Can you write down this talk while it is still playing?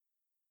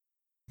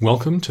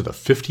Welcome to the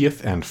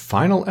 50th and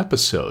final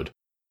episode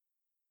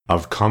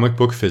of Comic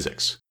Book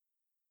Physics.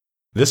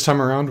 This time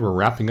around, we're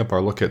wrapping up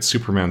our look at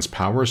Superman's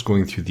powers,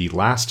 going through the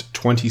last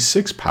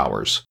 26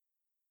 powers,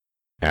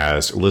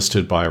 as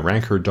listed by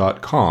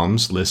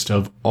Ranker.com's list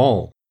of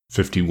all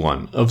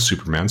 51 of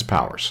Superman's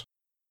powers.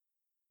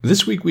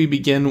 This week we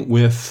begin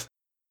with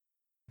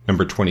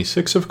number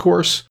 26, of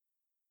course.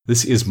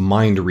 This is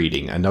Mind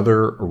Reading,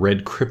 another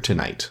red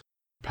kryptonite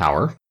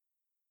power.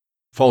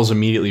 Follows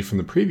immediately from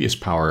the previous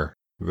power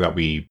that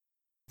we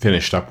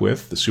finished up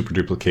with, the super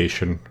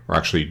duplication, or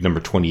actually number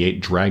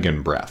 28,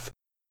 Dragon Breath.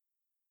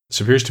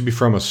 This appears to be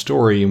from a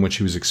story in which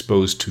he was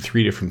exposed to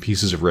 3 different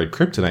pieces of red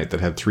kryptonite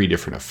that had 3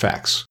 different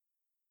effects.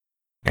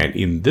 And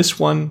in this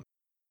one,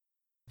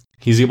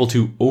 he's able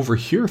to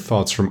overhear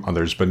thoughts from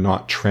others but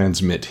not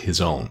transmit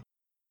his own.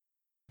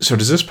 So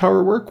does this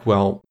power work?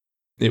 Well,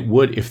 it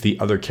would if the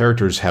other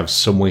characters have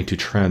some way to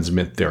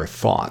transmit their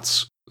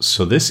thoughts.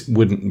 So this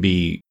wouldn't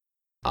be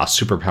a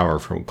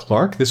superpower from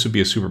Clark. This would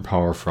be a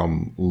superpower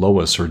from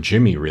Lois or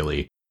Jimmy,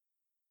 really.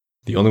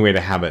 The only way to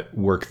have it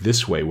work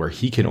this way, where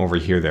he can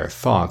overhear their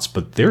thoughts,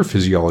 but their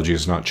physiology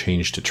is not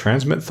changed to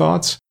transmit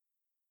thoughts,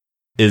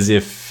 is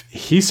if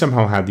he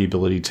somehow had the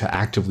ability to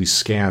actively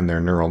scan their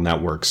neural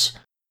networks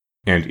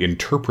and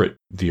interpret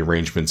the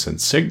arrangements and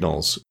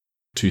signals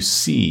to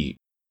see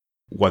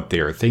what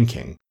they are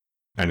thinking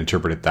and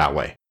interpret it that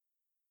way,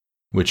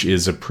 which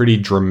is a pretty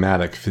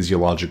dramatic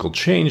physiological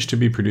change to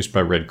be produced by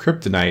red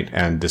kryptonite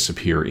and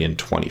disappear in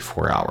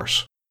 24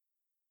 hours.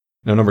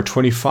 Now, number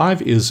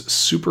 25 is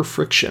Super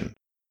Friction.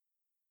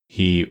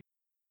 He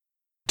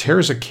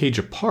tears a cage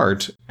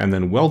apart and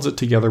then welds it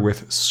together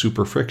with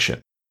Super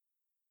Friction.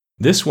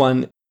 This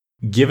one,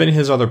 given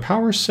his other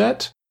power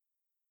set,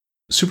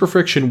 Super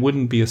Friction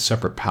wouldn't be a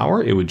separate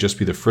power. It would just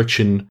be the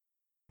friction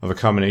of a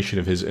combination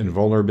of his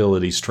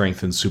invulnerability,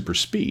 strength, and super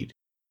speed.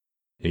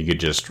 He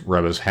could just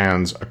rub his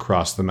hands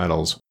across the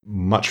metals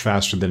much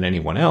faster than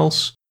anyone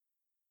else.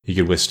 He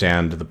could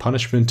withstand the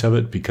punishment of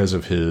it because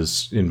of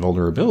his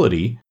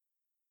invulnerability.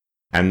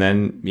 And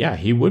then,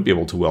 he would be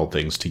able to weld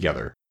things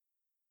together.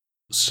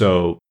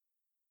 So,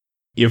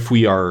 if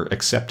we are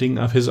accepting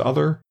of his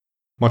other,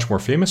 much more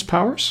famous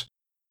powers,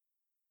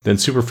 then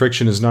Super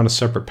Friction is not a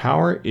separate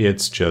power.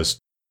 It's just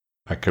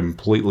a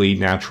completely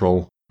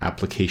natural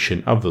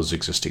application of those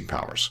existing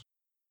powers.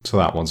 So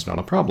that one's not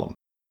a problem.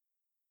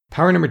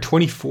 Power number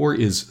 24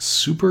 is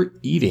Super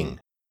Eating.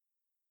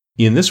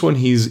 In this one,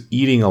 he's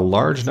eating a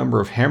large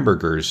number of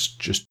hamburgers,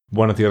 just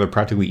one at the other,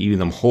 practically eating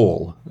them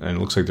whole, and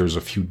it looks like there's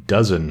a few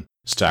dozen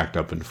stacked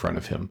up in front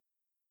of him.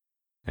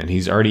 And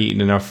he's already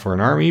eaten enough for an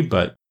army,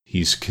 but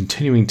he's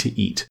continuing to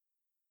eat.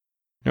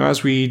 Now,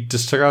 as we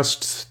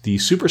discussed the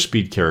super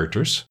speed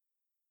characters,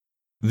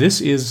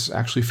 this is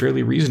actually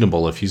fairly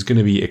reasonable if he's going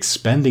to be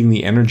expending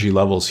the energy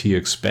levels he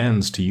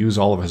expends to use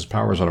all of his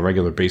powers on a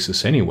regular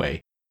basis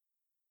anyway.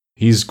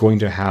 He's going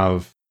to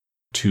have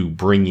to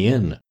bring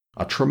in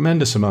a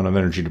tremendous amount of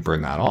energy to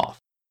burn that off.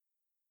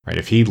 Right?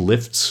 If he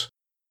lifts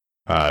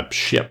a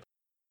ship,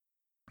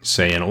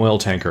 say an oil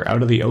tanker,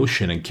 out of the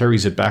ocean and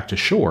carries it back to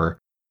shore,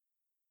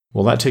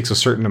 well, that takes a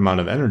certain amount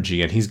of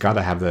energy, and he's got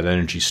to have that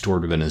energy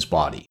stored within his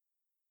body.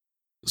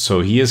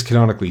 So he is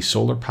canonically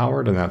solar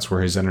powered, and that's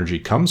where his energy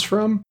comes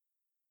from.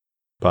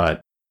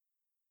 But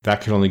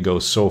that can only go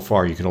so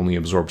far. You can only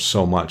absorb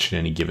so much in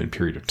any given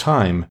period of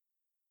time.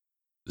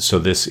 So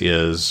this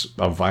is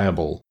a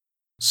viable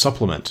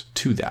supplement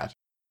to that.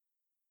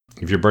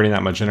 If you're burning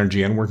that much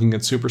energy and working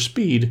at super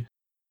speed,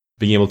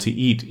 being able to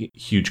eat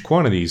huge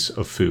quantities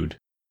of food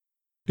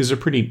is a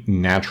pretty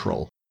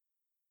natural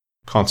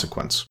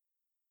consequence.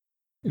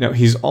 Now,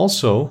 he's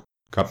also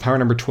got power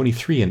number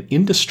 23, an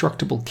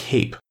indestructible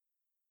cape.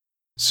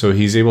 So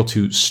he's able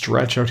to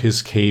stretch out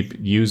his cape,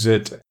 use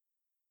it.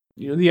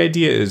 The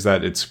idea is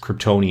that it's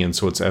Kryptonian,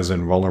 so it's as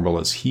invulnerable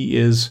as he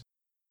is.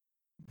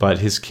 But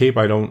his cape,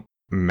 I don't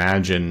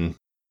imagine,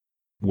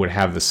 would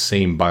have the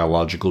same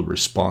biological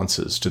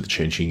responses to the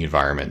changing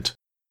environment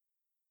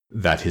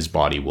that his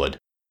body would.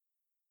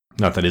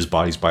 Not that his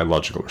body's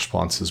biological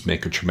responses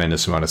make a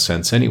tremendous amount of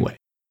sense anyway.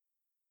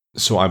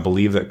 So I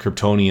believe that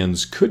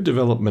Kryptonians could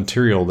develop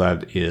material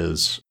that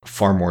is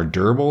far more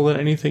durable than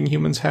anything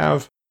humans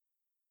have.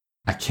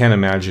 I can't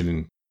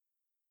imagine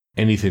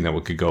anything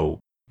that could go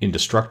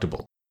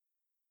indestructible.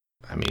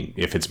 I mean,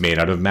 if it's made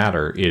out of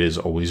matter, it is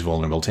always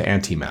vulnerable to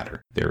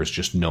antimatter. There is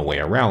just no way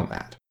around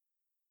that.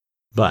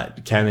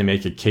 But can they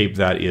make a cape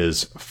that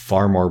is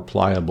far more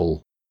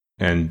pliable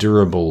and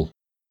durable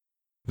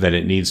than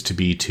it needs to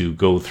be to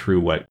go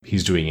through what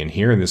he's doing in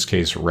here, in this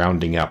case,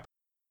 rounding up?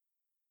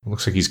 It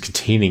looks like he's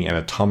containing an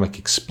atomic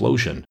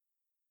explosion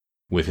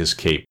with his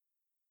cape.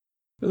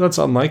 That's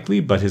unlikely,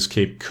 but his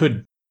cape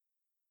could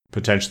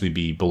potentially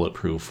be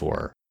bulletproof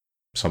or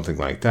something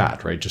like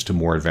that, right? Just a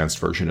more advanced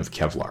version of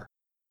Kevlar.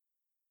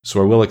 So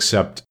I will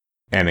accept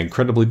an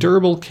incredibly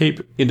durable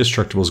cape.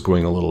 Indestructible is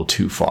going a little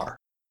too far.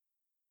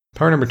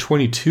 Power number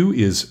 22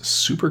 is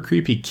Super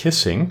Creepy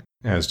Kissing,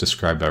 as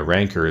described by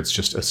Ranker. It's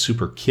just a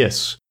super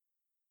kiss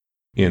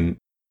in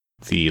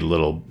the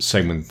little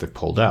segment that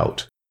pulled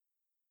out.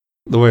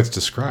 the way it's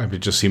described, it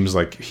just seems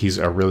like he's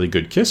a really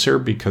good kisser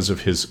because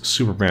of his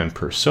Superman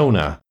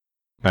persona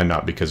and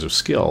not because of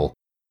skill.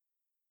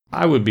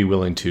 I would be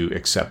willing to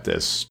accept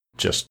this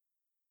just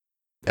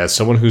as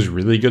someone who's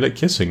really good at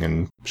kissing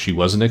and she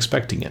wasn't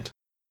expecting it.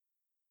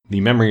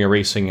 The memory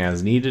erasing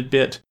as needed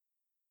bit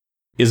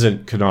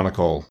isn't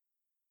canonical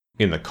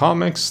in the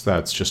comics,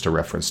 that's just a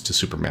reference to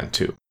Superman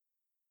 2.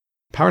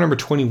 Power number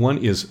 21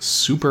 is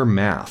Super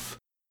Math.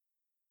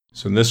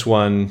 So in this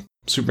one,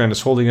 Superman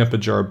is holding up a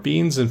jar of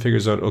beans and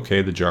figures out,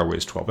 okay, the jar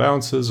weighs 12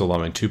 ounces,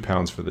 allowing 2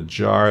 pounds for the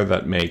jar.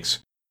 That makes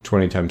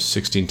 20 times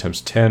 16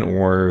 times 10,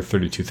 or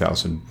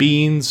 32,000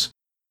 beans,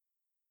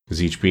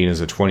 because each bean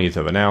is a 20th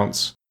of an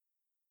ounce.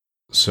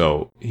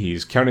 So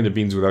he's counting the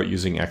beans without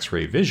using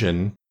X-ray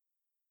vision.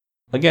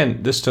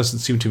 Again, this doesn't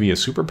seem to be a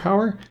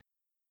superpower.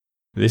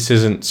 This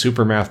isn't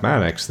super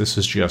mathematics, this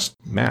is just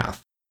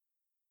math.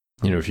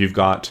 If you've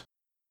got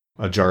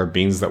a jar of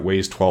beans that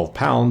weighs 12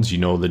 pounds,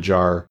 the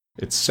jar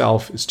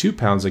itself is 2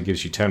 pounds, that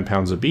gives you 10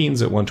 pounds of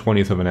beans at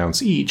 1/20th of an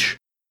ounce each.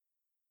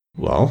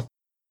 Well,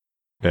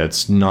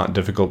 it's not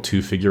difficult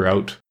to figure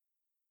out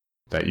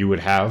that you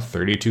would have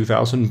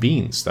 32,000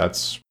 beans.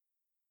 That's,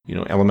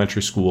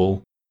 elementary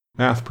school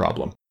math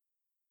problem.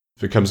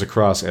 If it comes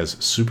across as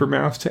super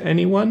math to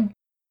anyone,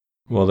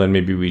 well, then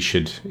maybe we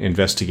should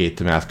investigate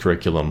the math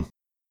curriculum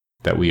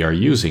that we are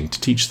using to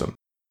teach them.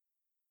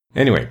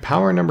 Anyway,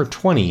 power number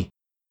 20,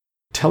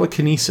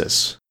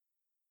 telekinesis.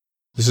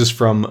 This is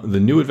from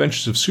The New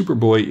Adventures of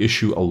Superboy,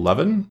 issue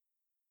 11.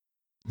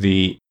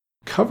 The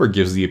cover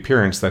gives the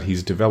appearance that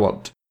he's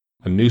developed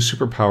a new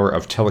superpower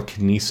of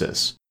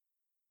telekinesis,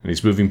 and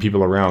he's moving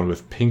people around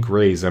with pink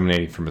rays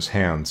emanating from his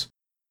hands.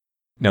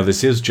 Now,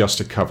 this is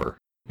just a cover,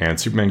 and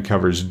Superman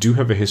covers do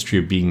have a history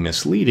of being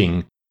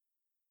misleading,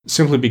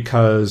 simply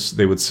because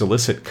they would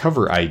solicit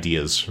cover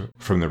ideas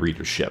from the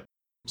readership.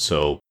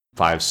 So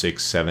 5,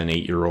 6, 7,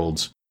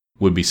 8-year-olds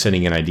would be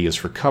sending in ideas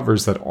for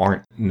covers that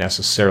aren't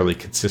necessarily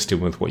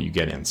consistent with what you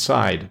get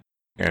inside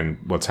and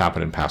what's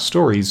happened in past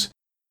stories.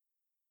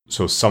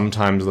 So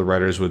sometimes the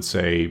writers would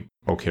say,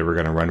 okay, we're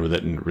going to run with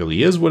it, and it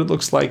really is what it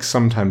looks like.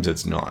 Sometimes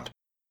it's not.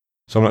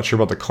 So I'm not sure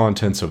about the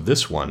contents of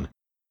this one.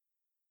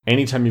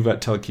 Anytime you've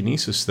got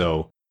telekinesis,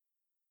 though,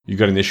 you've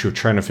got an issue of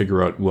trying to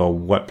figure out, well,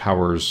 what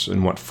powers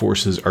and what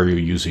forces are you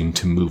using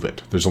to move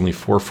it? There's only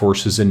 4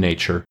 forces in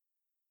nature.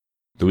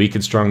 The weak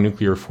and strong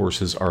nuclear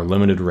forces are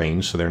limited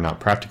range, so they're not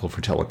practical for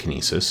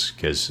telekinesis,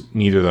 because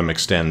neither of them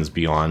extends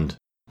beyond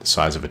the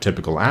size of a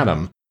typical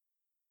atom.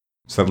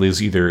 So that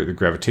leaves either the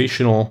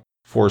gravitational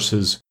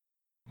forces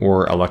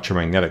or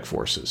electromagnetic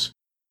forces.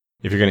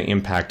 If you're going to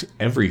impact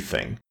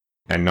everything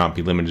and not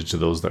be limited to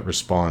those that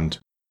respond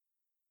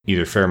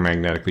either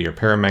ferromagnetically or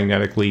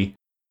paramagnetically,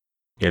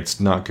 it's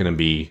not going to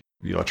be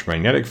the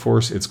electromagnetic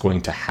force, it's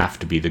going to have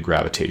to be the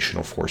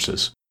gravitational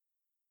forces.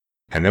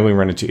 And then we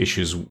run into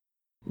issues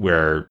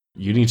where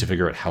you need to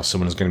figure out how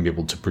someone is going to be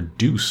able to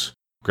produce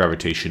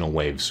gravitational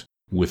waves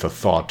with a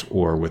thought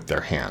or with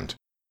their hand.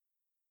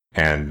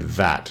 And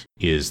that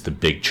is the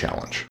big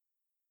challenge.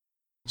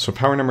 So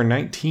power number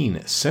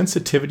 19,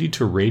 sensitivity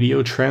to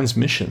radio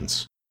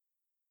transmissions.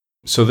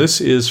 So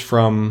this is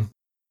from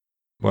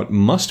what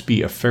must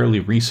be a fairly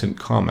recent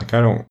comic.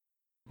 I don't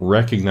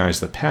recognize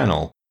the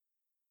panel,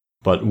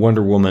 but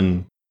Wonder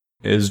Woman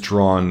is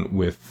drawn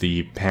with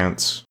the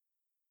pants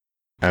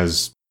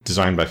as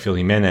designed by Phil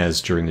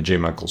Jimenez during the J.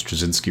 Michael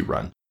Straczynski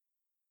run.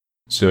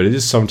 So it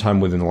is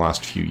sometime within the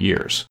last few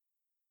years.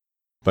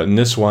 But in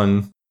this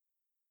one,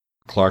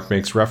 Clark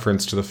makes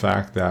reference to the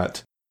fact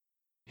that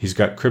he's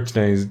got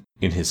kryptonite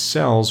in his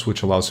cells,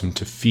 which allows him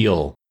to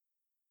feel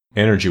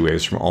energy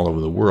waves from all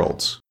over the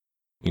worlds,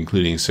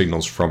 including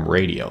signals from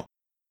radio.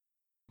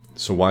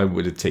 So why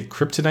would it take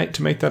kryptonite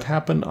to make that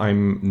happen?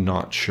 I'm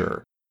not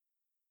sure.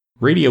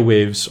 Radio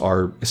waves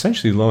are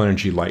essentially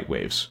low-energy light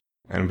waves,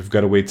 and if we've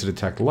got a way to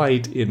detect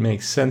light, it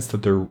makes sense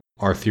that there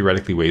are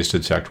theoretically ways to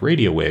detect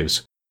radio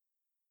waves.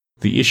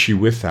 The issue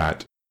with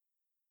that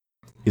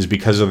is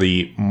because of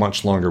the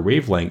much longer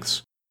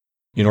wavelengths.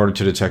 In order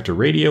to detect a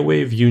radio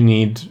wave, you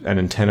need an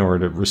antenna or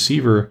a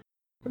receiver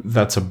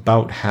that's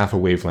about half a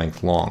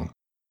wavelength long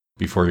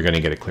before you're going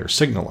to get a clear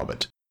signal of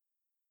it.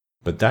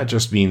 But that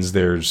just means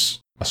there's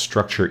a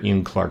structure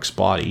in Clark's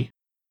body,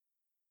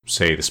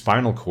 say the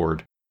spinal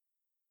cord,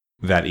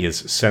 that is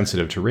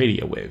sensitive to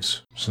radio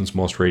waves. Since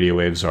most radio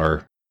waves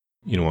are,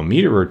 a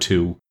meter or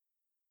two,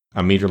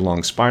 a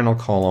meter-long spinal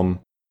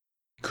column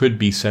could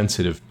be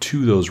sensitive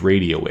to those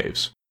radio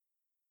waves.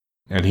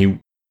 And he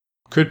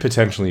could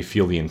potentially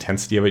feel the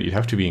intensity of it. You'd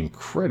have to be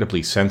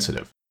incredibly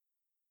sensitive.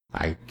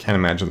 I can't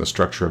imagine the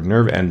structure of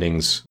nerve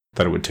endings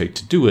that it would take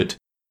to do it,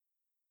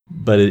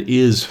 but it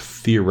is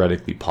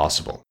theoretically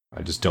possible.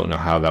 I just don't know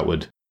how that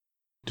would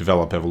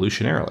develop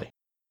evolutionarily.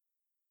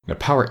 Now,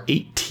 power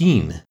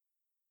 18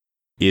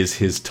 is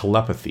his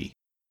telepathy.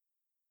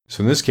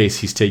 So in this case,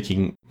 he's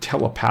taking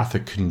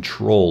telepathic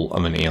control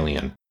of an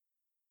alien.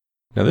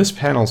 Now, this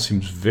panel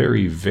seems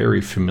very,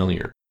 very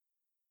familiar.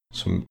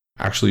 So I'm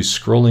actually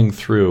scrolling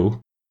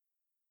through.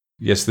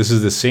 Yes, this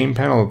is the same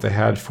panel that they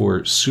had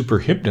for super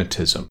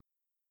hypnotism.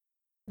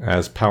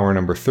 as power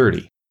number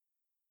 30.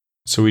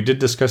 So we did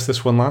discuss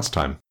this one last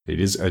time. It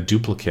is a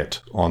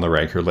duplicate on the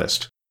ranker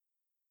list.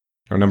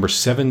 Our number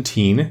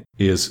 17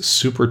 is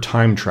super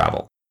time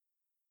travel.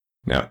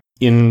 Now,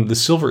 in the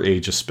Silver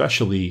Age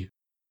especially,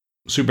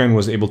 Superman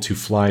was able to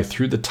fly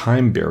through the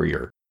time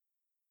barrier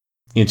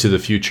into the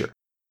future.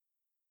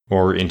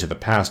 Or into the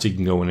past, he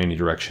can go in any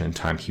direction in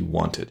time he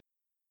wanted.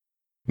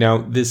 Now,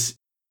 this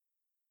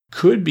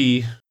could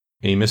be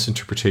a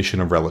misinterpretation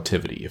of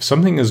relativity. If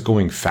something is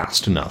going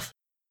fast enough,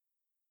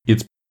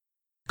 its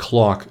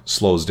clock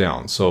slows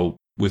down. So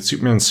with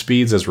Superman's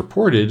speeds as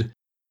reported,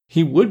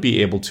 he would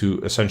be able to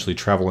essentially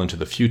travel into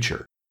the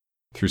future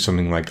through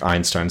something like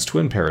Einstein's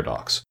twin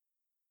paradox.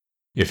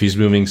 If he's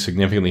moving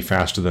significantly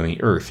faster than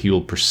the Earth, he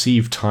will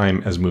perceive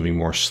time as moving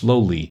more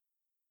slowly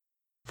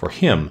for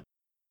him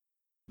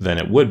than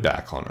it would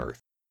back on Earth.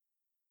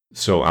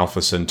 So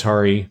Alpha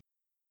Centauri,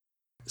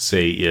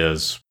 say,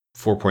 is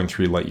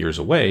 4.3 light years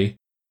away.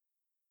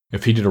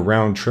 If he did a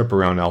round trip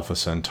around Alpha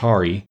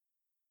Centauri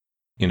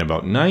in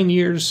about 9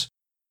 years,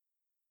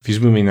 if he's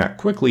moving that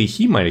quickly,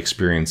 he might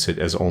experience it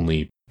as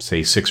only,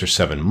 say, 6 or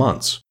 7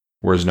 months,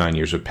 whereas 9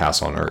 years would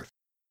pass on Earth.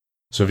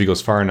 So if he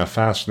goes far enough,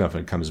 fast enough,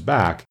 and comes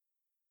back,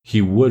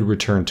 he would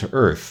return to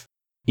Earth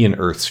in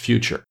Earth's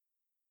future.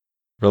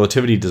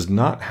 Relativity does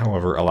not,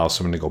 however, allow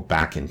someone to go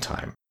back in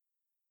time.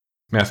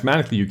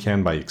 Mathematically, you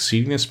can by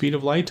exceeding the speed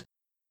of light,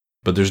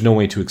 but there's no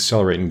way to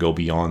accelerate and go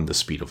beyond the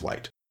speed of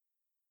light.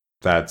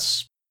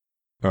 That's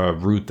a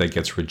route that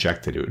gets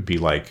rejected. It would be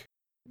like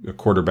a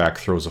quarterback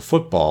throws a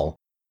football.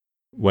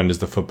 When does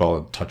the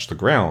football touch the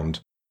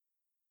ground?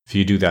 If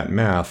you do that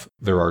math,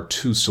 there are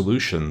two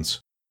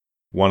solutions.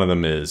 One of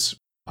them is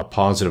a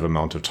positive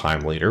amount of time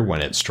later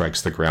when it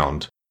strikes the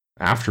ground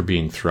after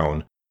being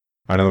thrown.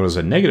 Another is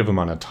a negative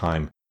amount of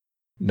time,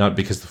 not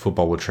because the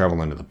football would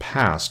travel into the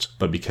past,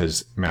 but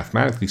because,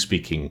 mathematically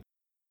speaking,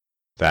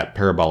 that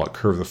parabolic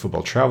curve the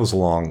football travels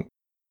along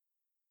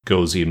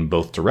goes in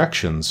both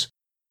directions.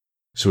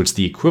 So it's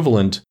the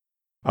equivalent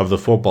of the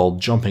football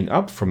jumping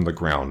up from the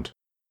ground,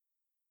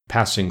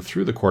 passing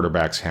through the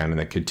quarterback's hand, and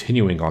then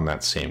continuing on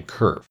that same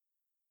curve.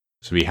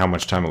 So it'd be how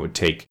much time it would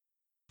take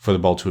for the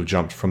ball to have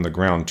jumped from the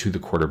ground to the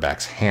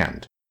quarterback's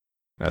hand.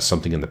 That's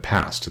something in the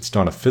past. It's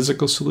not a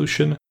physical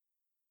solution.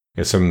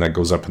 It's something that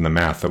goes up in the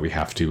math that we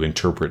have to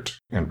interpret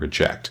and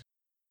reject.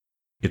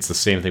 It's the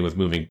same thing with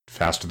moving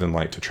faster than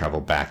light to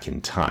travel back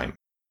in time.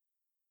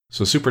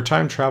 So super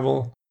time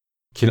travel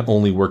can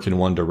only work in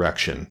one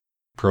direction,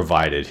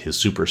 provided his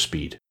super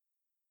speed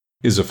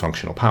is a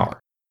functional power.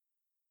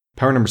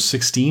 Power number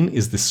 16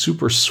 is the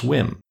super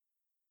swim.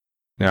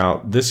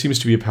 Now, this seems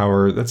to be a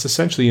power that's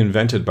essentially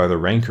invented by the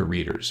ranker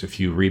readers. If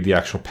you read the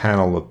actual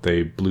panel that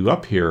they blew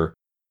up here,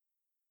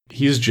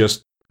 he's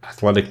just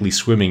athletically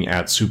swimming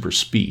at super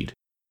speed.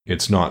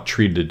 It's not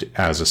treated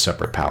as a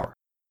separate power.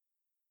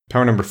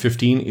 Power number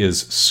 15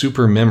 is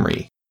super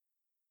memory.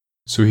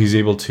 So he's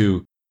able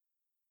to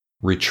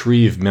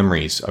retrieve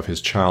memories of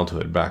his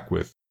childhood back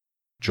with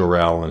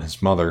Jor-El and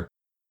his mother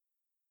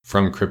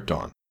from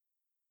Krypton.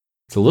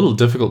 It's a little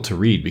difficult to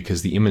read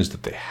because the image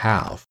that they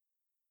have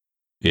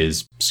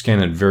is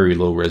scanned at very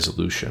low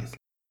resolution.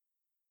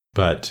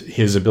 But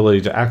his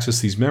ability to access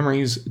these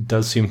memories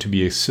does seem to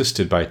be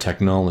assisted by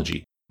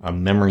technology, a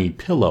memory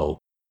pillow,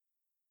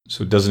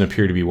 so it doesn't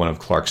appear to be one of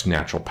Clark's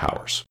natural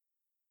powers.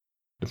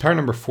 The power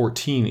number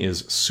 14 is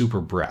super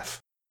breath.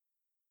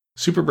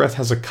 Super breath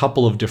has a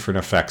couple of different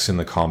effects in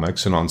the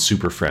comics and on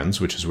Super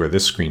Friends, which is where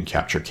this screen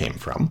capture came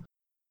from.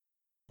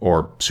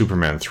 Or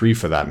Superman 3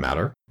 for that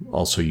matter,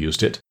 also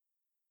used it.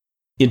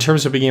 In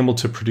terms of being able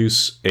to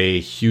produce a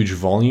huge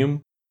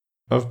volume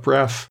of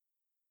breath,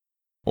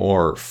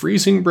 or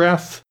freezing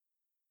breath,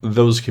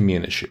 those can be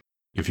an issue.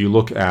 If you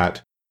look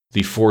at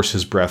the force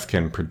his breath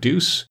can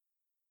produce,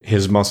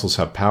 his muscles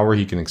have power,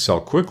 he can expel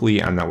quickly,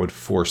 and that would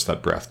force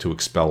that breath to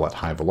expel at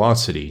high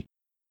velocity.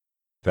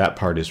 That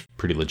part is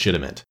pretty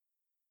legitimate.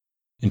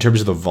 In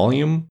terms of the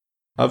volume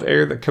of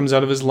air that comes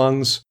out of his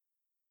lungs,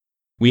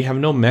 we have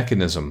no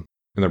mechanism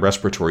in the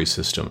respiratory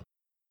system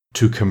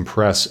to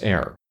compress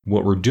air.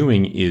 What we're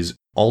doing is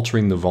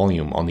altering the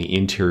volume on the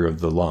interior of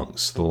the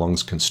lungs. The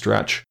lungs can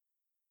stretch.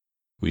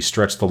 We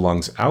stretch the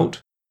lungs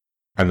out,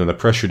 and then the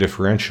pressure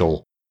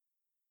differential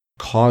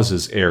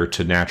causes air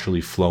to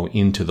naturally flow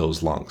into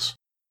those lungs.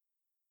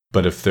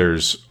 But if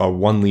there's a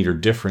 1 liter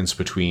difference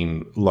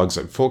between lungs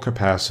at full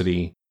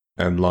capacity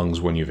and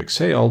lungs when you've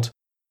exhaled,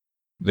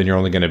 then you're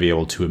only going to be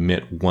able to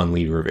emit 1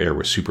 liter of air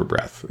with super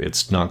breath.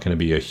 It's not going to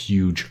be a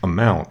huge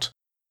amount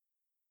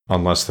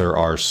unless there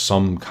are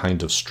some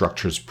kind of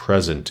structures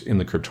present in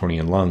the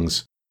Kryptonian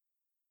lungs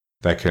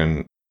that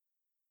can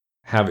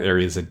have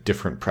areas at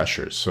different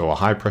pressures. So a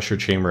high pressure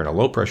chamber and a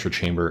low pressure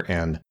chamber,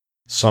 and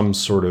some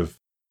sort of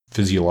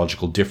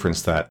physiological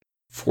difference that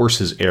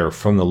forces air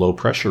from the low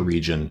pressure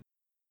region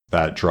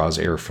that draws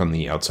air from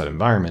the outside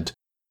environment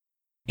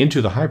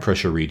into the high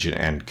pressure region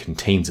and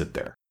contains it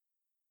there.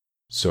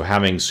 So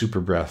having super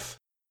breath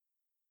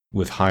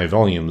with high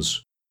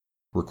volumes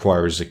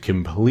requires a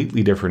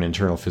completely different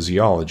internal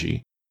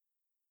physiology,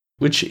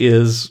 which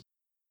is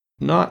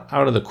not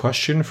out of the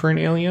question for an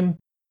alien.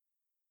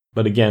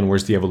 But again,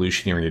 where's the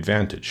evolutionary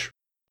advantage?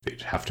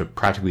 They'd have to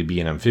practically be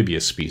an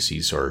amphibious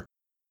species or,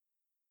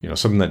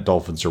 something that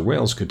dolphins or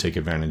whales could take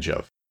advantage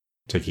of.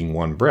 Taking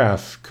one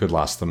breath could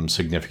last them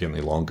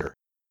significantly longer.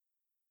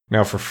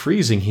 Now, for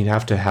freezing, he'd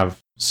have to have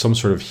some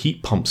sort of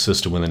heat pump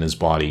system within his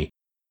body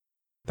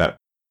that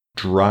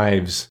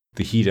drives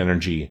the heat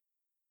energy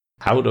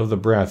out of the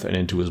breath and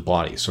into his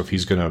body. So if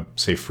he's going to,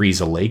 say, freeze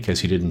a lake,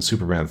 as he did in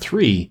Superman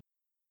 3,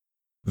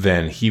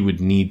 then he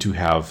would need to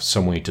have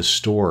some way to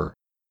store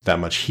that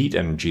much heat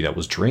energy that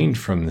was drained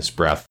from this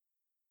breath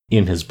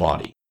in his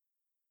body.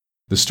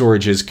 The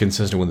storage is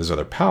consistent with his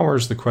other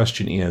powers. The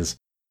question is,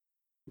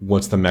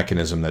 what's the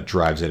mechanism that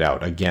drives it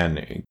out? Again,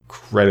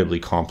 incredibly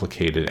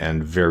complicated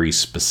and very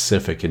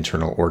specific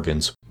internal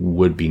organs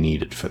would be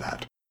needed for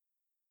that.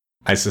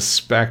 I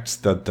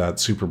suspect that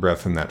super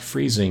breath and that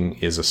freezing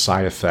is a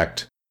side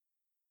effect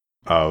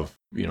of,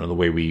 the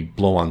way we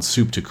blow on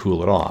soup to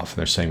cool it off. And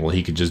they're saying, well,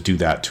 he could just do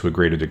that to a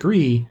greater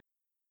degree.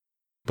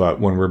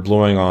 But when we're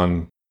blowing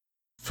on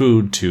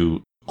food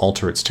to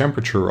alter its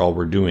temperature, all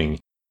we're doing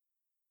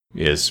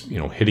is,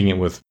 hitting it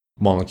with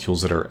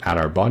molecules that are at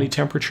our body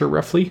temperature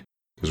roughly,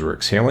 because we're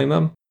exhaling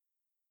them.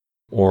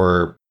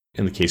 Or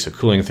in the case of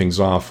cooling things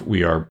off,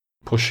 we are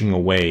pushing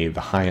away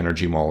the high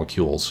energy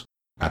molecules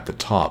at the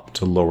top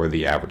to lower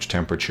the average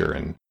temperature.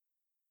 And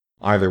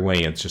either way,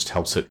 it just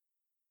helps it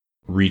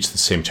reach the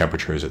same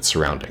temperature as its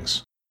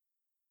surroundings.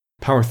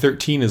 Power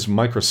 13 is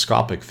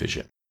microscopic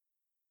vision.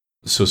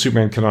 So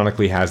Superman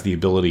canonically has the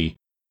ability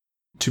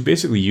to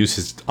basically use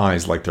his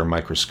eyes like they're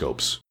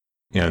microscopes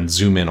and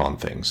zoom in on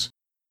things.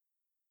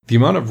 The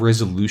amount of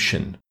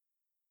resolution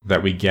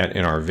that we get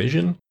in our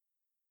vision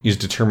is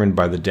determined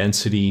by the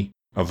density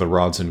of the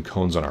rods and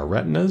cones on our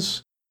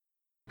retinas,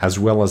 as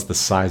well as the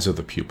size of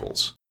the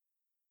pupils.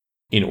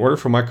 In order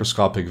for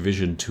microscopic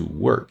vision to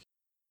work,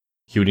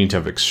 he would need to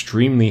have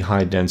extremely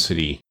high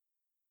density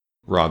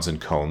rods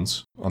and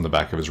cones on the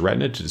back of his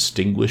retina to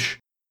distinguish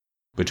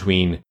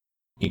between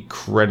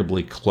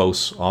incredibly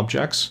close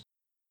objects.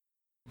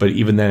 But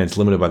even then, it's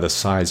limited by the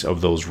size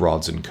of those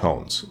rods and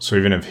cones. So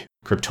even if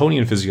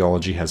Kryptonian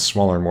physiology has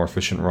smaller and more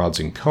efficient rods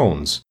and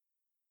cones,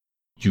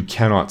 you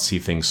cannot see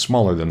things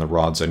smaller than the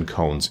rods and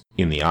cones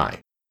in the eye.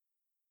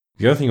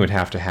 The other thing you would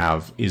have to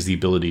have is the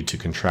ability to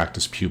contract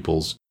his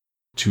pupils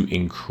to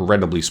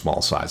incredibly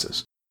small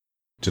sizes,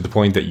 to the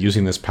point that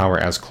using this power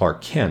as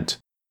Clark Kent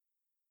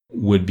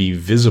would be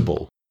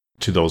visible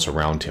to those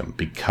around him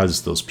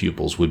because those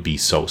pupils would be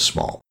so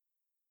small.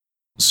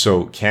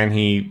 So can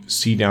he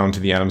see down to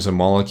the atoms and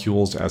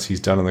molecules as he's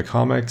done in the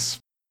comics?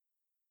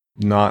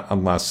 Not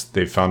unless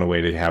they've found a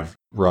way to have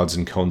rods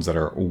and cones that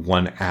are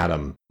one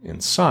atom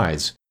in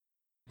size.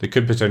 They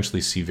could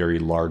potentially see very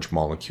large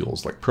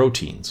molecules like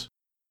proteins.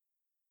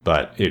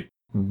 But it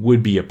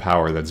would be a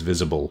power that's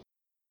visible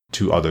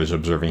to others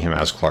observing him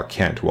as Clark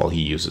Kent while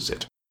he uses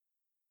it.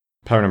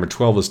 Power number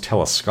 12 is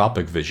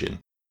telescopic vision,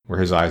 where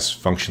his eyes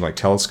function like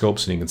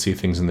telescopes and he can see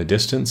things in the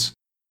distance.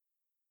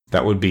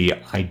 That would be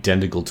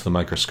identical to the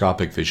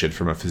microscopic vision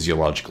from a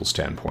physiological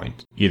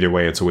standpoint. Either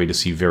way, it's a way to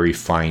see very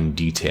fine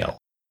detail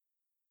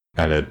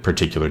at a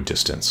particular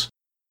distance.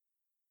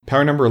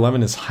 Power number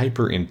 11 is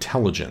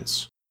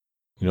hyperintelligence.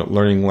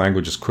 Learning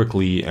languages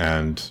quickly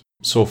and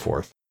so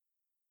forth.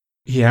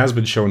 He has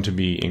been shown to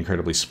be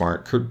incredibly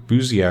smart. Kurt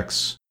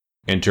Busiek's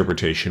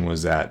interpretation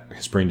was that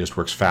his brain just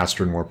works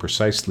faster and more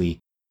precisely.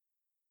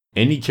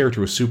 Any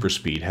character with super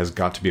speed has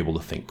got to be able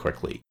to think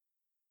quickly.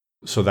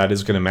 So that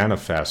is going to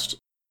manifest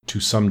to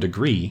some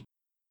degree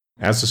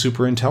as a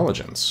super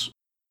intelligence.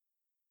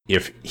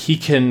 If he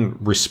can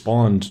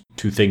respond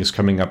to things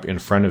coming up in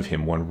front of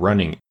him when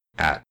running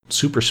at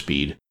super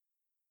speed,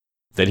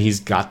 then he's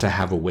got to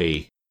have a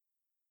way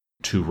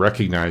to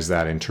recognize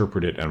that,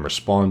 interpret it, and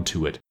respond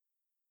to it,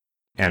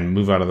 and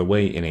move out of the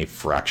way in a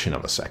fraction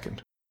of a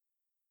second.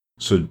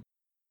 So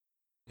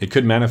it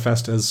could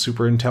manifest as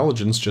super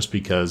intelligence just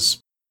because,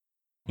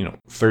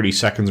 30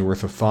 seconds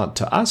worth of thought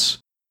to us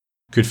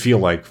could feel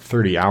like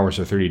 30 hours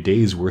or 30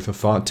 days worth of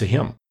thought to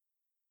him.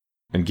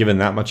 And given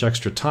that much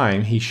extra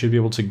time, he should be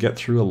able to get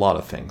through a lot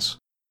of things.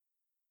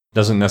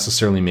 Doesn't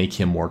necessarily make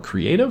him more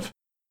creative,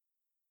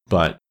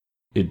 but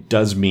it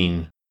does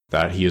mean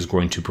that he is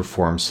going to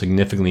perform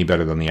significantly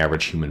better than the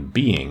average human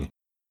being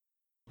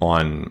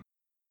on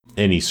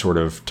any sort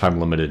of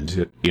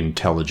time-limited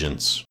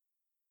intelligence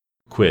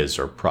quiz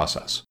or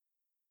process.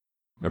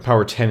 Now,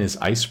 power 10 is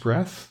ice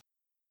breath.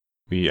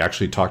 We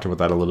actually talked about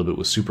that a little bit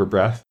with super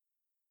breath.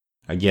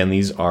 Again,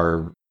 these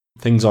are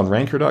things on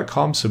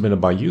Ranker.com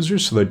submitted by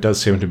users, so there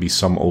does seem to be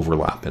some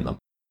overlap in them.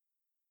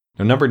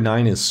 Now, number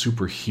 9 is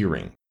super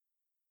hearing.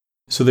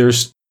 So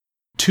there's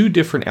two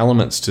different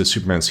elements to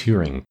Superman's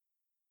hearing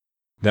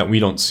that we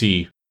don't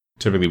see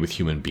typically with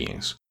human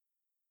beings.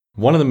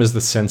 One of them is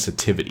the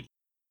sensitivity,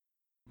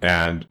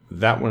 and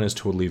that one is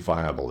totally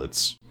viable.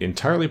 It's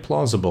entirely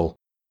plausible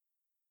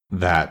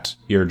that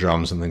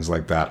eardrums and things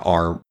like that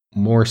are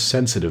more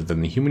sensitive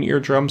than the human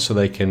eardrum, so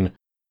they can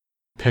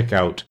pick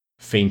out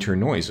fainter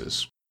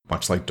noises,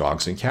 much like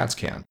dogs and cats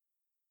can.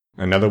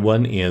 Another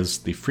one is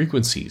the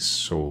frequencies.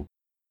 So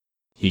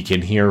he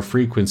can hear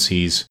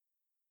frequencies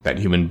that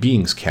human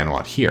beings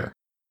cannot hear.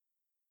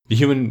 The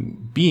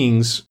human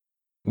beings,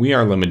 we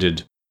are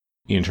limited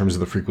in terms of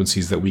the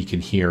frequencies that we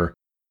can hear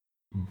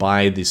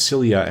by the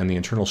cilia and the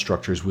internal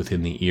structures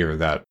within the ear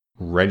that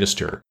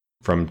register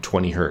from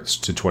 20 hertz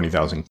to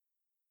 20,000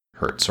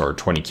 hertz or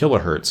 20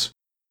 kilohertz.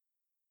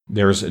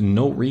 There's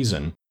no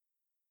reason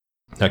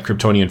that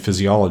Kryptonian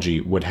physiology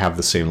would have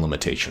the same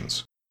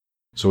limitations.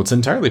 So it's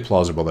entirely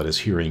plausible that his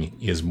hearing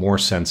is more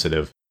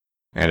sensitive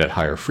and at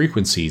higher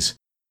frequencies,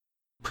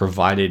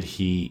 provided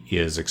he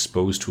is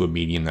exposed to a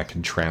medium that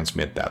can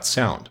transmit that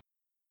sound.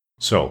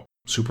 So,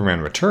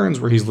 Superman Returns,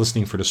 where he's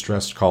listening for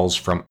distress calls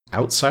from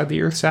outside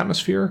the Earth's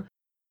atmosphere,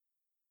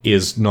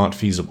 is not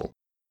feasible.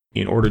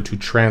 In order to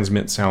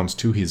transmit sounds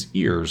to his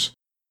ears,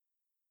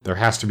 there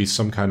has to be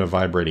some kind of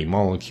vibrating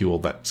molecule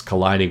that's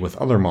colliding with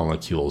other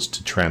molecules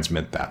to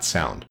transmit that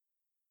sound.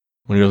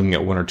 When you're looking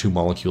at 1 or 2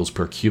 molecules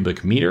per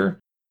cubic meter,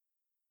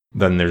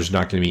 then there's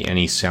not going to be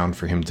any sound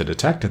for him to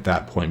detect at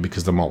that point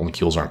because the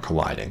molecules aren't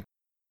colliding.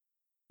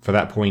 For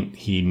that point,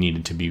 he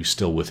needed to be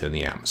still within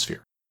the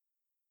atmosphere.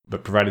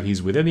 But provided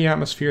he's within the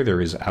atmosphere,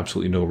 there is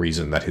absolutely no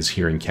reason that his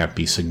hearing can't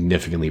be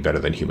significantly better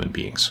than human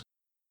beings.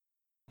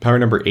 Power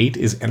number 8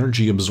 is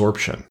energy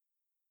absorption.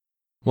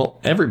 Well,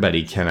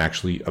 everybody can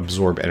actually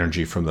absorb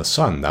energy from the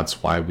sun.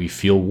 That's why we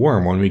feel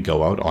warm when we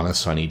go out on a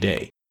sunny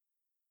day.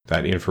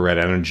 That infrared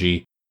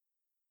energy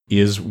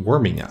is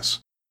warming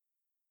us.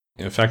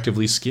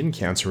 Effectively, skin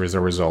cancer is a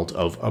result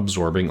of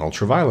absorbing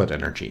ultraviolet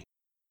energy.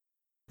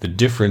 The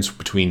difference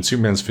between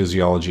Superman's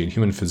physiology and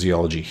human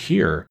physiology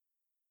here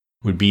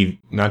would be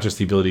not just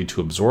the ability to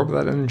absorb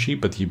that energy,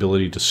 but the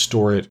ability to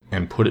store it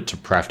and put it to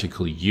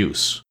practical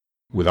use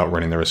without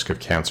running the risk of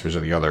cancers or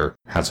the other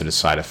hazardous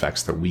side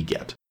effects that we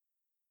get.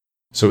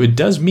 So it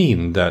does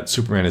mean that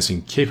Superman is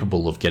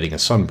incapable of getting a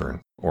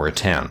sunburn or a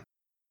tan,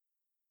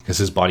 because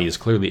his body is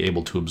clearly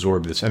able to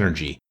absorb this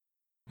energy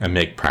and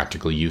make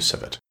practical use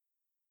of it.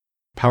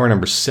 Power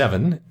number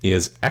 7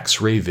 is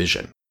X-ray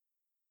vision.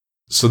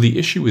 So the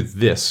issue with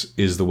this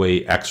is the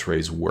way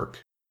X-rays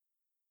work.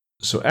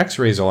 So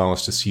X-rays allow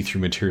us to see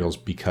through materials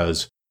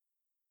because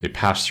they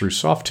pass through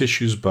soft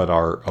tissues but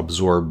are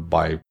absorbed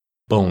by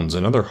bones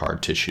and other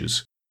hard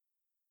tissues.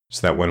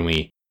 So that when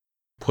we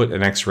put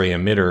an X-ray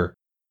emitter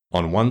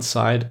on one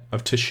side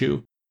of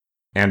tissue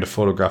and a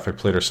photographic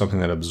plate or something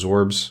that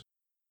absorbs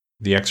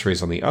the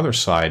X-rays on the other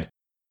side,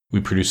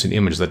 we produce an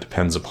image that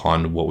depends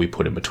upon what we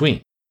put in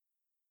between.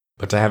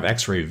 But to have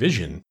X-ray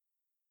vision,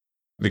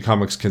 the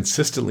comics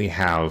consistently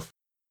have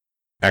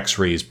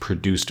X-rays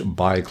produced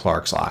by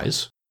Clark's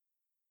eyes.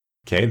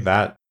 Okay,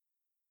 that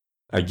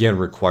again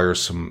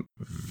requires some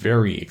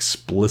very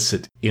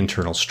explicit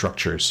internal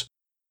structures.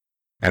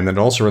 And then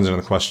it also runs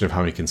into the question of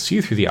how he can see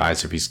through the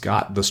eyes if he's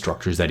got the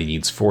structures that he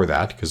needs for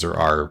that, because there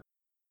are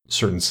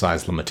certain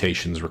size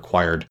limitations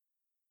required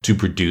to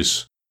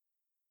produce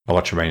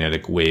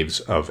electromagnetic waves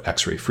of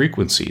X-ray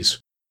frequencies.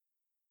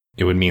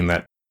 It would mean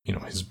that,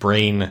 his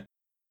brain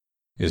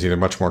is either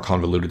much more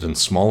convoluted and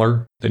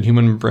smaller than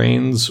human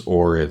brains,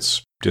 or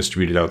it's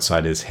distributed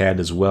outside his head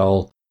as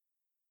well.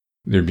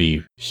 There'd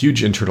be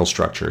huge internal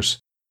structures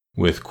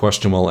with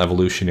questionable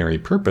evolutionary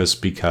purpose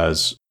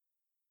because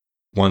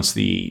once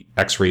the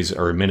X-rays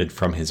are emitted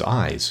from his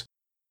eyes,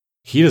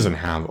 he doesn't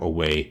have a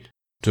way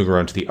to go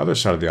around to the other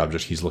side of the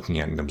object he's looking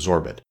at and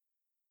absorb it.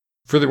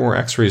 Furthermore,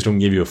 X-rays don't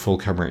give you a full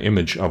camera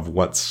image of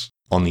what's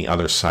on the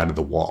other side of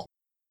the wall.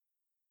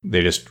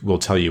 They just will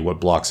tell you what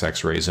blocks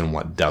X-rays and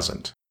what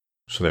doesn't.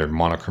 So they're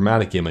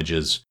monochromatic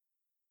images.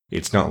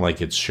 It's not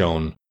like it's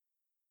shown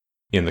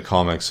in the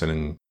comics and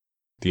in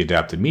the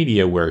adapted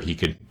media where he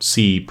could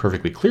see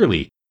perfectly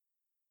clearly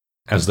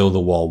as though the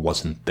wall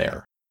wasn't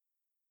there.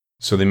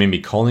 So they may be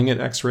calling it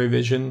X-ray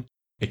vision.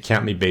 It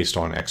can't be based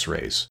on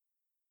X-rays.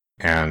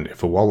 And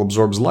if a wall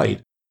absorbs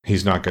light,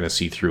 he's not going to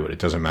see through it. It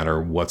doesn't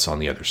matter what's on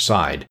the other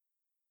side.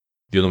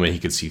 The only way he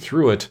could see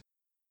through it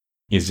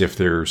is if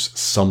there's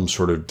some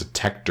sort of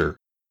detector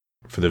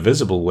for the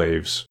visible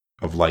waves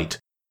of light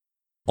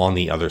on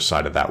the other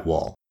side of that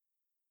wall.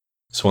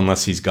 So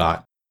unless he's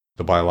got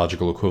the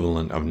biological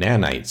equivalent of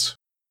nanites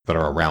that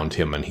are around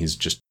him and he's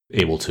just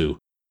able to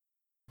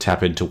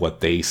tap into what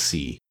they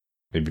see,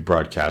 maybe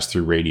broadcast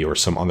through radio or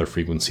some other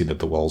frequency that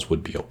the walls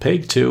would be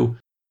opaque to,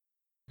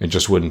 it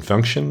just wouldn't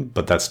function,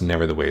 but that's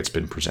never the way it's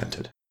been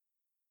presented.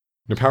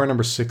 Now, power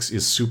number 6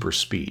 is super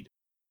speed.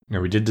 Now,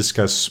 we did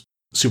discuss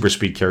super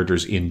speed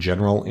characters in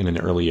general in an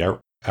earlier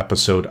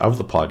episode of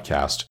the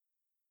podcast.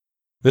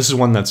 This is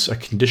one that's a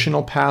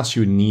conditional pass.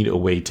 You would need a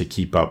way to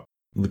keep up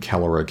the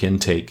caloric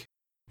intake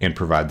and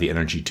provide the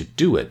energy to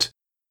do it.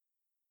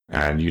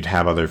 And you'd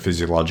have other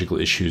physiological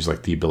issues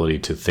like the ability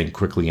to think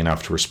quickly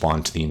enough to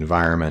respond to the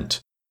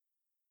environment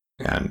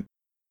and,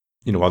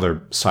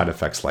 other side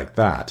effects like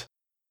that.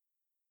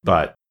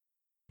 But,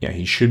 yeah,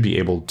 he should be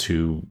able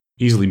to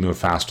easily move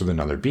faster than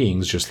other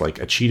beings, just like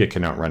a cheetah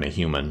can outrun a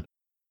human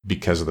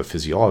because of the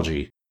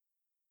physiology.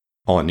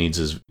 All it needs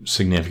is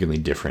significantly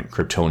different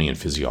Kryptonian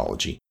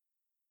physiology.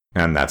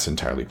 And that's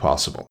entirely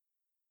possible.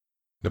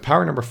 The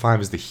power number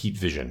 5 is the heat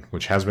vision,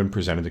 which has been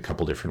presented a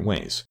couple different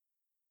ways.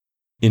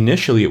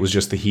 Initially, it was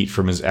just the heat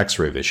from his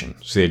X-ray vision.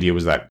 So the idea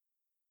was that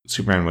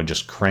Superman would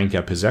just crank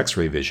up his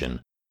X-ray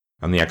vision,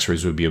 and the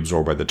X-rays would be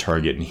absorbed by the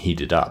target and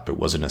heated up. It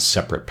wasn't a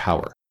separate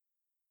power.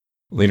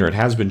 Later, it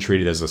has been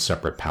treated as a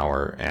separate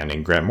power, and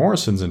in Grant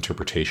Morrison's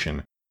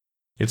interpretation,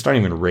 it's not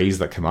even rays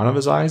that come out of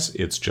his eyes,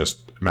 it's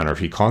just a matter of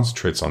he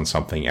concentrates on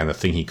something, and the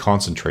thing he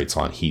concentrates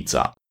on heats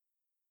up.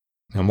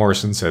 Now,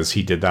 Morrison says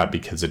he did that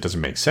because it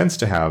doesn't make sense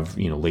to have,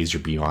 laser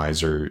beam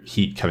eyes or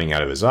heat coming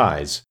out of his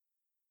eyes.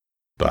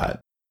 But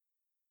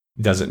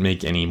does it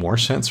make any more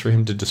sense for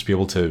him to just be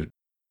able to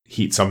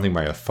heat something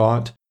by a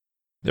thought?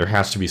 There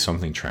has to be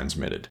something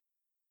transmitted.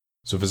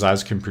 So if his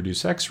eyes can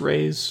produce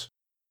X-rays,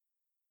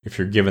 if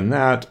you're given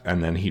that,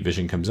 and then heat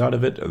vision comes out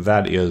of it,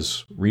 that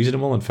is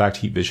reasonable. In fact,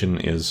 heat vision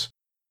is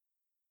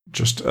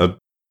just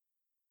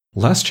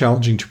less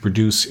challenging to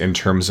produce in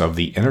terms of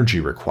the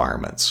energy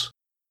requirements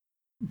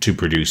to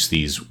produce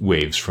these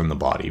waves from the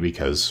body,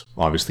 because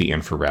obviously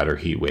infrared or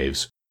heat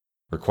waves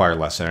require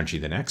less energy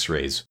than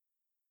X-rays.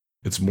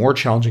 It's more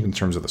challenging in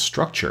terms of the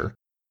structure,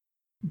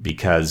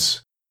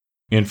 because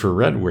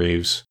infrared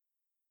waves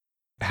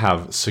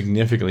have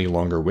significantly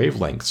longer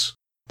wavelengths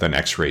than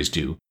X-rays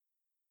do,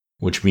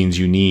 which means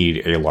you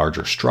need a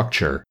larger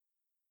structure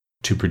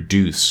to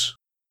produce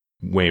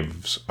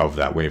waves of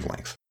that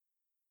wavelength.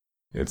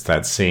 It's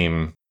that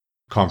same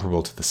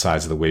comparable to the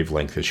size of the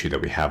wavelength issue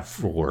that we have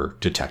for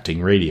detecting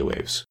radio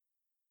waves.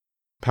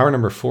 Power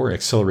number 4,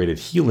 accelerated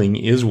healing,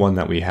 is one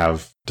that we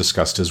have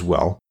discussed as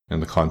well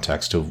in the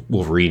context of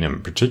Wolverine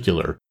in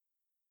particular.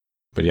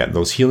 But yet,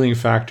 those healing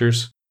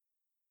factors,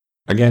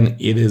 again,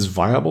 it is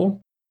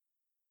viable.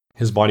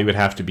 His body would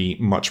have to be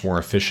much more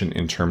efficient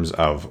in terms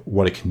of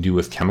what it can do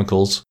with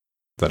chemicals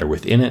that are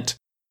within it.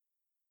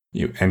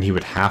 And he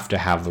would have to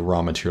have the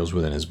raw materials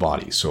within his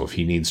body. So if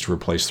he needs to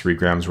replace 3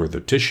 grams worth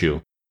of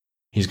tissue,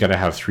 he's got to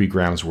have 3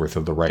 grams worth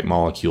of the right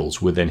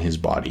molecules within his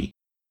body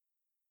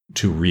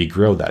to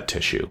regrow that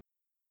tissue.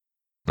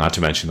 Not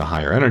to mention the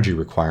higher energy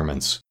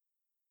requirements.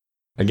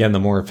 Again, the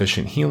more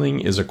efficient healing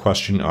is a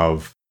question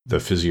of the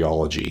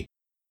physiology.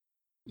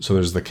 So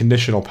there's the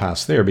conditional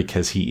pass there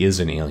because he is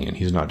an alien.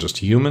 He's not just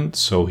human,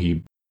 so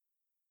he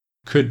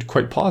could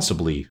quite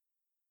possibly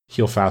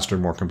heal faster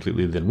and more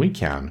completely than we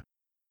can.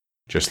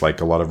 Just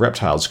like a lot of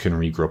reptiles can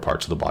regrow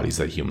parts of the bodies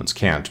that humans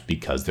can't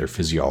because their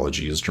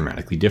physiology is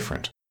dramatically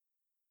different.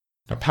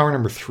 Now, power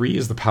number 3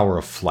 is the power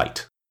of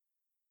flight.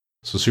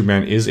 So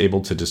Superman is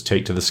able to just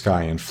take to the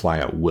sky and fly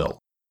at will.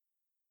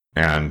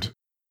 And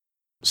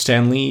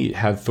Stan Lee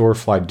had Thor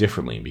fly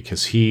differently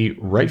because he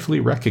rightfully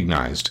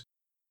recognized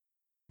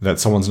that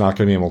someone's not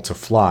going to be able to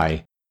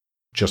fly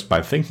just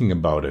by thinking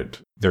about it.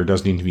 There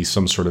does need to be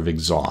some sort of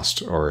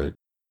exhaust or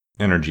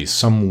energy,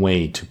 some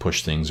way to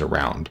push things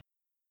around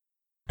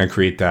and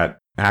create that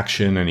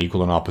action and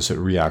equal and opposite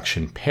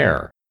reaction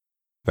pair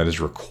that is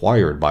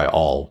required by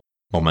all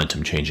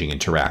momentum-changing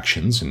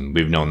interactions, and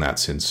we've known that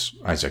since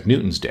Isaac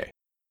Newton's day.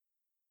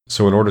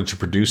 So in order to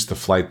produce the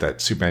flight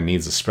that Superman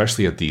needs,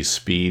 especially at these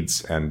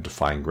speeds and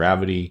defying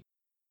gravity,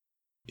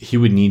 he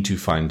would need to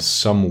find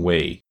some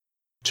way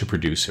to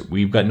produce it.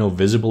 We've got no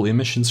visible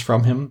emissions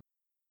from him.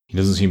 He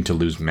doesn't seem to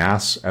lose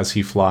mass as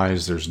he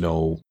flies. There's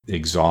no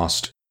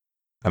exhaust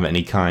of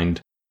any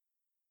kind.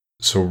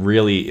 So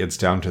really, it's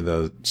down to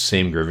the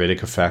same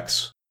gravitic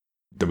effects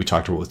that we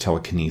talked about with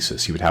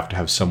telekinesis. He would have to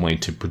have some way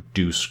to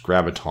produce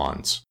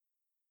gravitons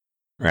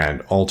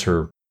and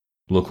alter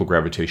local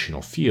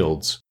gravitational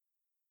fields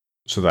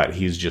so that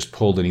he's just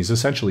pulled and he's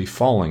essentially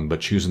falling,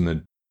 but choosing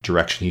the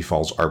direction he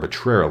falls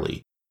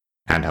arbitrarily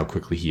and how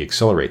quickly he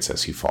accelerates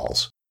as he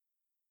falls.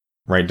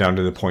 Right down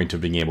to the point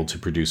of being able to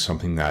produce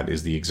something that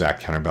is the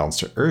exact counterbalance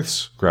to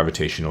Earth's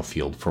gravitational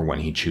field for when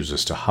he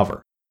chooses to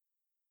hover.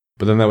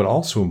 But then that would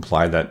also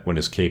imply that when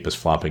his cape is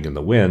flopping in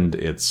the wind,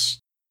 it's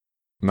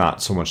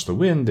not so much the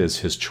wind as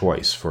his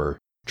choice for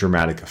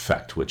dramatic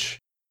effect, which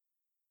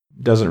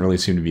doesn't really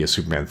seem to be a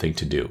Superman thing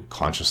to do,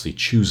 consciously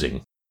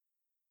choosing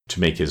to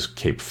make his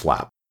cape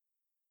flap.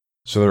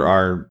 So there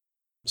are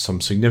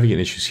some significant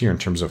issues here in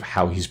terms of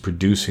how he's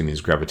producing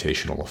these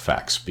gravitational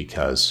effects,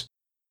 because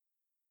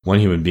one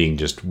human being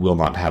just will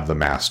not have the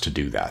mass to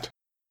do that.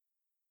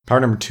 Power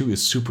number 2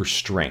 is super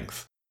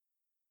strength.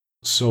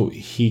 So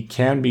he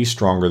can be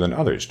stronger than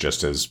others,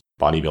 just as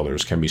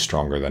bodybuilders can be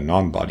stronger than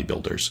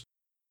non-bodybuilders.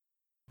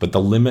 But the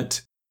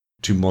limit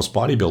to most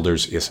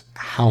bodybuilders is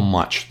how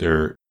much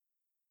their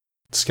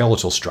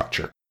skeletal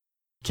structure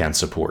can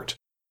support.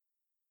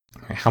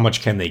 How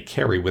much can they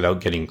carry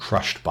without getting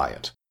crushed by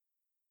it?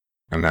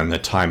 And then the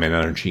time and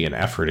energy and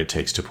effort it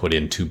takes to put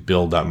in to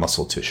build that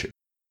muscle tissue.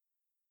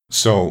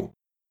 So,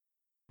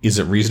 is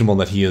it reasonable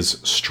that he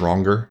is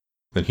stronger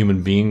than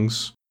human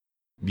beings?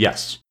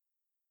 Yes.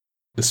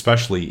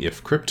 Especially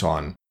if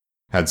Krypton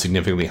had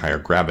significantly higher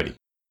gravity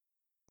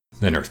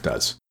than Earth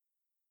does.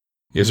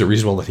 Is it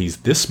reasonable that he's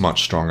this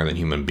much stronger than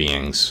human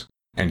beings?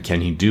 And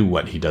can he do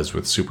what he does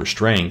with super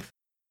strength?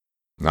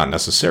 Not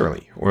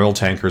necessarily. Oil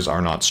tankers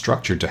are not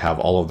structured to have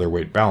all of their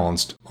weight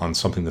balanced on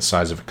something the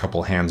size of a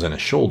couple hands and a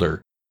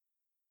shoulder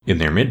in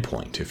their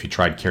midpoint. If you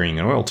tried carrying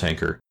an oil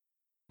tanker,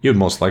 he would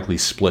most likely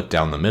split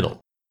down the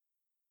middle.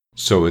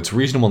 So it's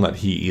reasonable that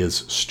he is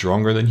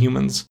stronger than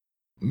humans,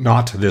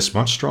 not this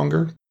much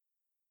stronger,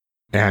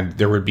 and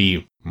there would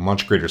be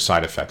much greater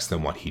side effects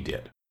than what he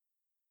did.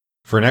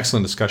 For an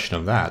excellent discussion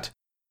of that,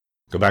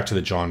 go back to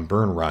the John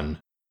Byrne run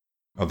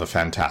of the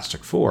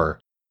Fantastic Four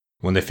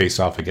when they face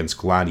off against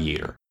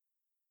Gladiator,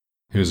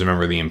 who's a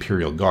member of the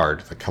Imperial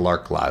Guard, the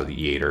Kalark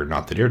Gladiator,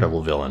 not the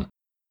Daredevil villain,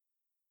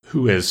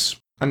 who is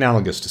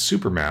analogous to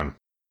Superman,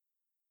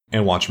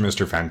 and watch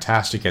Mr.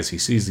 Fantastic as he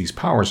sees these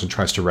powers and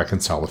tries to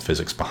reconcile the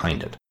physics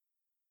behind it.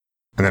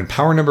 And then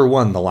power number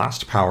 1, the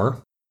last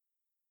power,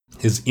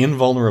 is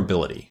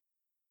invulnerability.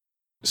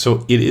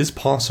 So it is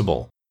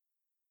possible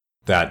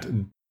that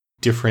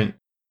different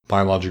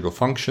biological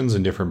functions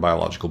and different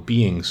biological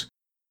beings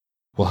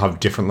will have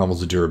different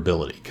levels of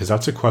durability, because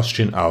that's a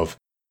question of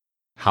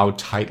how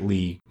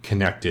tightly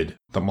connected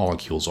the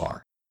molecules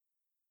are.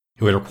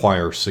 It would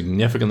require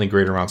significantly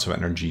greater amounts of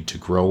energy to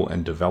grow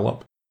and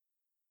develop,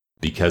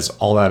 because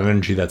all that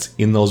energy that's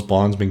in those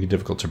bonds making it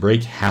difficult to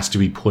break has to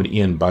be put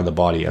in by the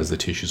body as the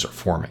tissues are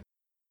forming.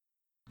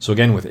 So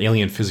again, with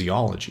alien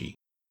physiology,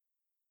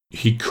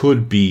 he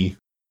could be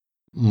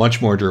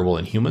much more durable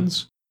than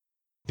humans.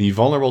 The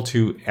vulnerable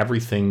to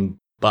everything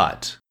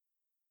but,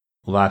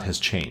 well, that has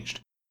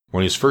changed.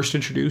 When he was first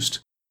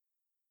introduced,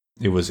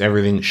 it was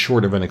everything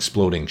short of an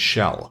exploding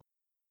shell.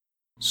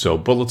 So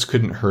bullets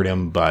couldn't hurt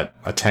him, but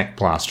a tank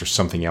blast or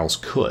something else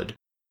could.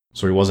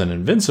 So he wasn't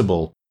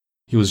invincible,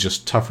 he was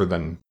just tougher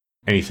than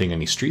anything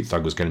any street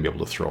thug was going to be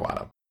able to throw at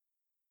him.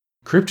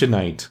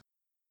 Kryptonite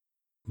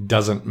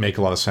doesn't make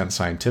a lot of sense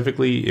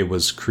scientifically. It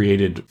was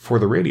created for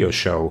the radio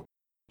show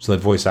so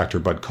that voice actor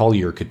Bud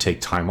Collyer could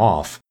take time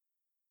off,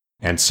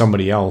 and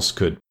somebody else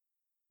could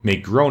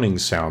make groaning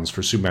sounds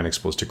for Superman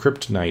exposed to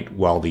kryptonite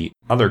while the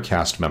other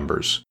cast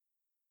members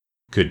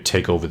could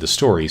take over the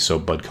story so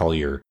Bud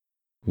Collyer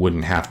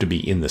wouldn't have to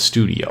be in the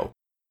studio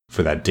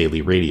for that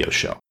daily radio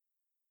show.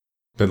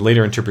 But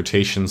later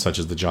interpretations, such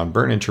as the John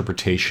Byrne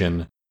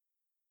interpretation,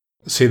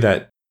 say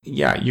that,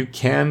 yeah, you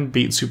can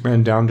beat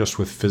Superman down just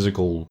with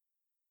physical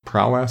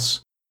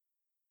prowess,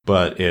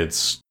 but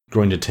it's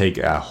going to take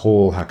a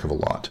whole heck of a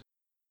lot.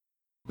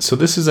 So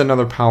this is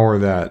another power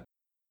that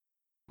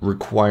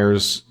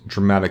requires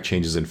dramatic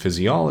changes in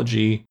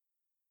physiology,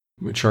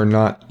 which are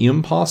not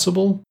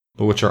impossible,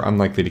 but which are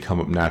unlikely to come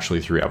up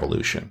naturally through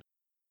evolution.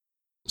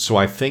 So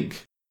I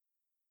think,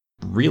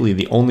 really,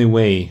 the only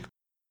way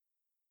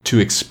to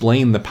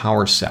explain the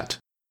power set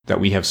that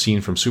we have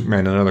seen from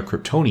Superman and other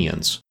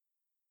Kryptonians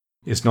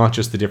is not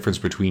just the difference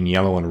between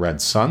yellow and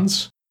red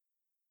suns.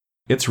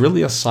 It's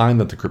really a sign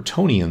that the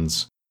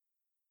Kryptonians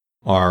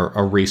are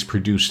a race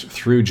produced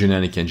through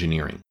genetic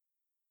engineering,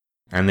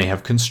 and they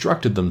have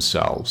constructed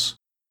themselves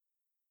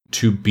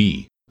to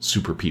be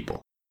super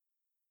people.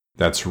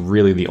 That's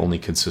really the only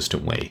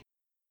consistent way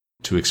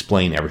to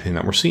explain everything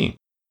that we're seeing.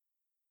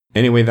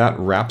 Anyway, that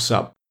wraps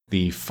up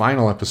the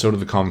final episode of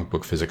the Comic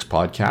Book Physics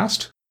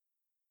Podcast.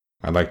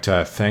 I'd like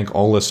to thank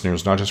all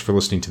listeners, not just for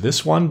listening to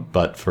this one,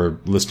 but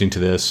for listening to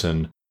this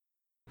and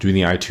doing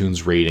the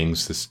iTunes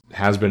ratings. This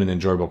has been an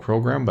enjoyable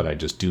program, but I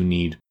just do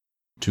need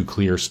to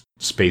clear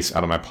space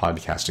out of my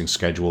podcasting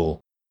schedule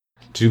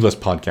to do less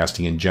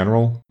podcasting in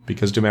general,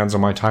 because demands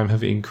on my time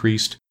have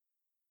increased,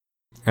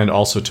 and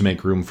also to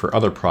make room for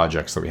other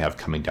projects that we have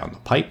coming down the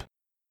pipe,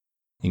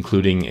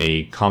 including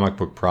a comic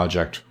book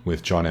project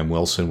with John M.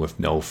 Wilson with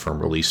no firm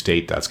release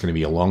date. That's going to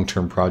be a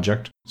long-term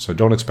project, so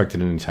don't expect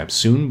it anytime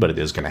soon, but it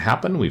is going to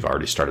happen. We've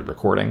already started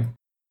recording.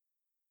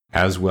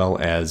 As well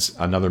as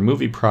another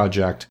movie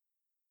project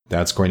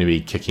that's going to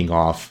be kicking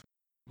off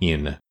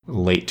in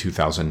late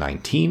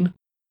 2019.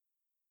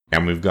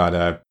 And we've got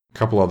a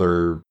couple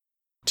other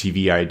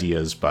TV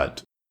ideas,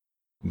 but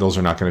those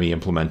are not going to be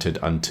implemented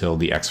until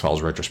the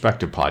X-Files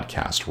Retrospective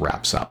podcast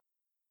wraps up.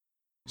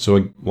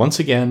 So once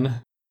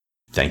again,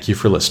 thank you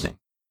for listening.